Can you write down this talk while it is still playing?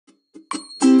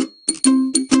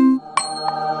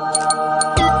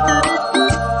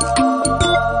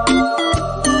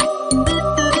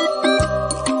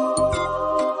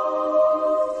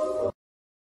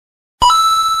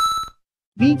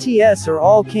BTS are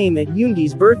all came at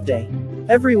Yoongi's birthday.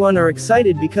 Everyone are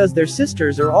excited because their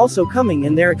sisters are also coming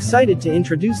and they're excited to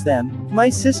introduce them. My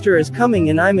sister is coming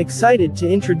and I'm excited to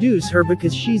introduce her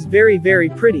because she's very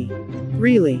pretty.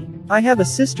 Really. I have a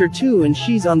sister too and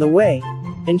she's on the way.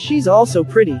 And she's also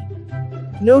pretty.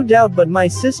 No doubt, but my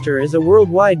sister is a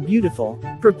worldwide beautiful.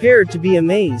 Prepared to be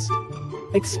amazed.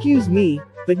 Excuse me,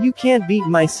 but you can't beat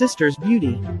my sister's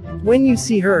beauty. When you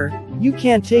see her, you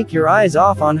can't take your eyes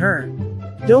off on her.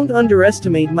 Don't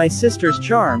underestimate my sister's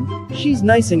charm, she's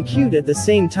nice and cute at the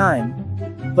same time.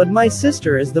 But my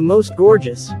sister is the most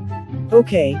gorgeous.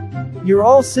 Okay. Your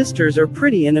all sisters are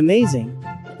pretty and amazing.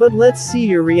 But let's see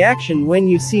your reaction when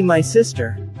you see my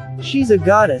sister. She's a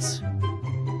goddess.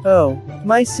 Oh,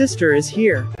 my sister is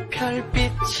here.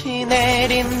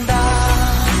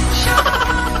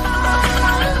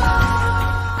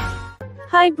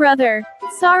 Hi brother.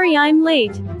 Sorry I'm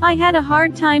late. I had a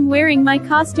hard time wearing my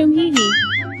costume hee.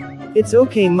 It's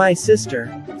okay my sister.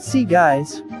 See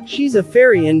guys, she's a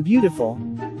fairy and beautiful.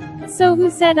 So who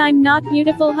said I'm not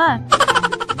beautiful huh?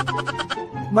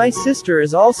 My sister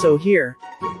is also here.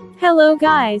 Hello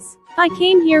guys. I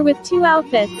came here with 2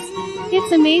 outfits.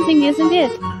 It's amazing isn't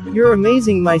it? You're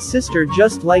amazing my sister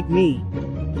just like me.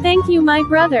 Thank you my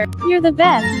brother, you're the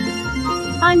best.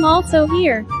 I'm also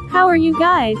here. How are you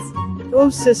guys? Oh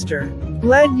sister.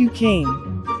 Glad you came.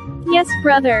 Yes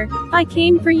brother, I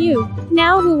came for you.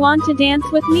 Now who want to dance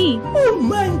with me? Oh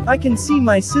my! I can see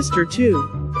my sister too.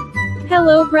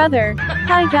 Hello brother.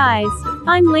 Hi guys.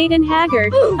 I'm late and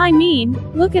haggard. I mean,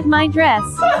 look at my dress.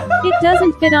 It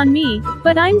doesn't fit on me,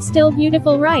 but I'm still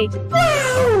beautiful right?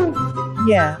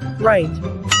 Yeah, right.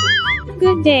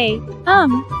 Good day.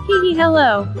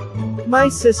 Hello. My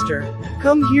sister.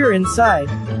 Come here inside.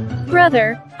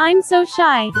 Brother, I'm so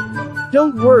shy.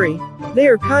 Don't worry. They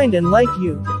are kind and like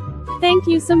you. Thank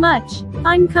you so much.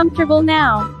 I'm comfortable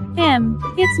now.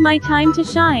 It's my time to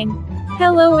shine.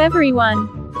 Hello everyone.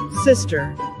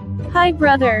 Sister. Hi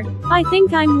brother. I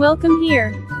think I'm welcome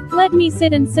here. Let me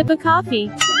sit and sip a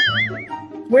coffee.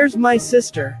 Where's my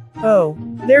sister? Oh,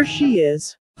 there she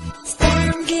is.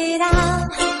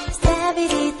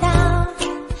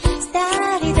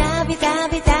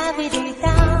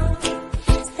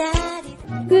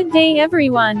 Good day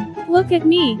everyone. Look at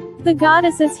me. The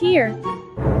goddess is here.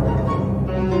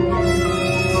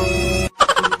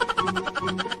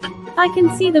 I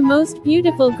can see the most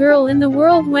beautiful girl in the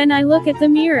world when I look at the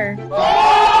mirror.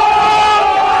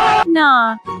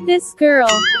 Nah, this girl.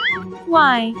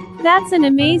 Why, that's an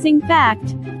amazing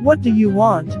fact. What do you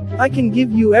want? I can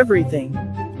give you everything.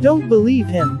 Don't believe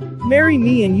him. Marry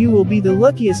me and you will be the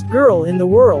luckiest girl in the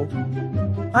world.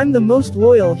 I'm the most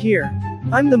loyal here.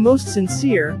 I'm the most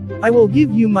sincere. I will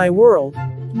give you my world.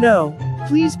 No,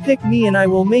 please pick me and I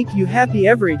will make you happy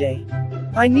every day.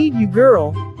 I need you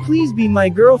girl. Please be my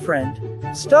girlfriend.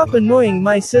 Stop annoying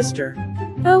my sister.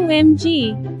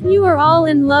 OMG, you are all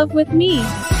in love with me.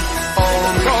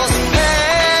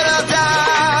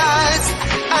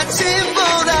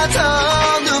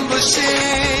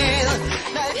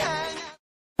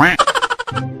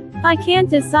 I can't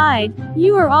decide.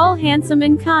 You are all handsome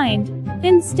and kind.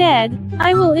 Instead,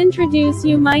 I will introduce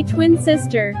you my twin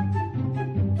sister.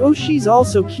 Oh, she's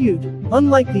also cute,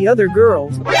 unlike the other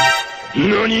girls.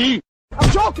 NANI? I'm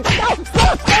joking! Stop!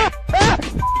 Stop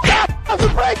the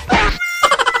break!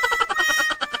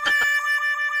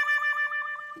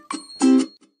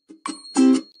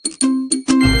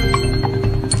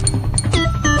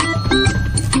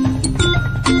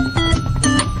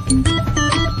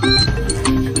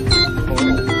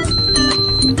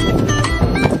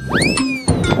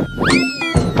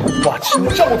 와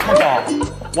진짜 못한다.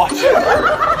 와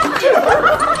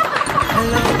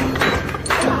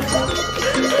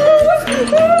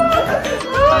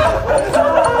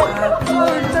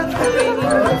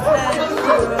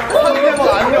상대방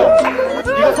안녕.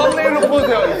 이거 썸네일로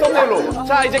보세요. 이 썸네일로.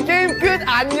 자 이제 게임 끝.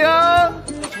 안녕.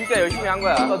 진짜 열심히 한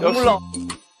거야. 눈물 나.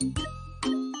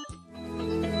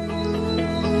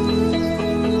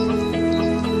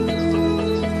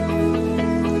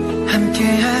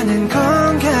 함께하는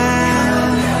공간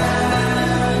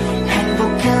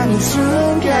행복한 이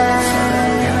순간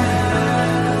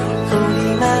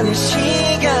우리만의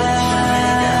시간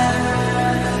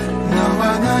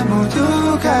너와 나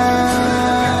모두가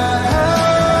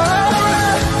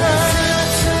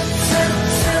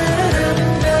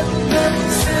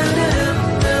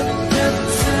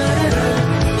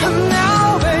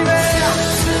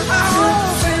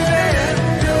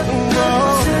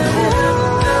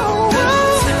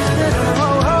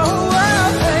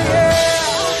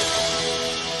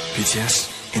BTS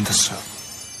in the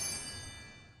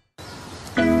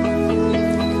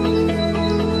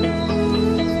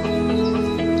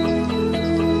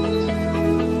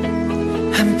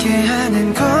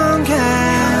함께하는 공간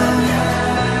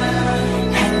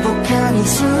행복한 이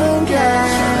순간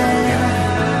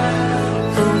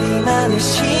우리만의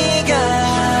시간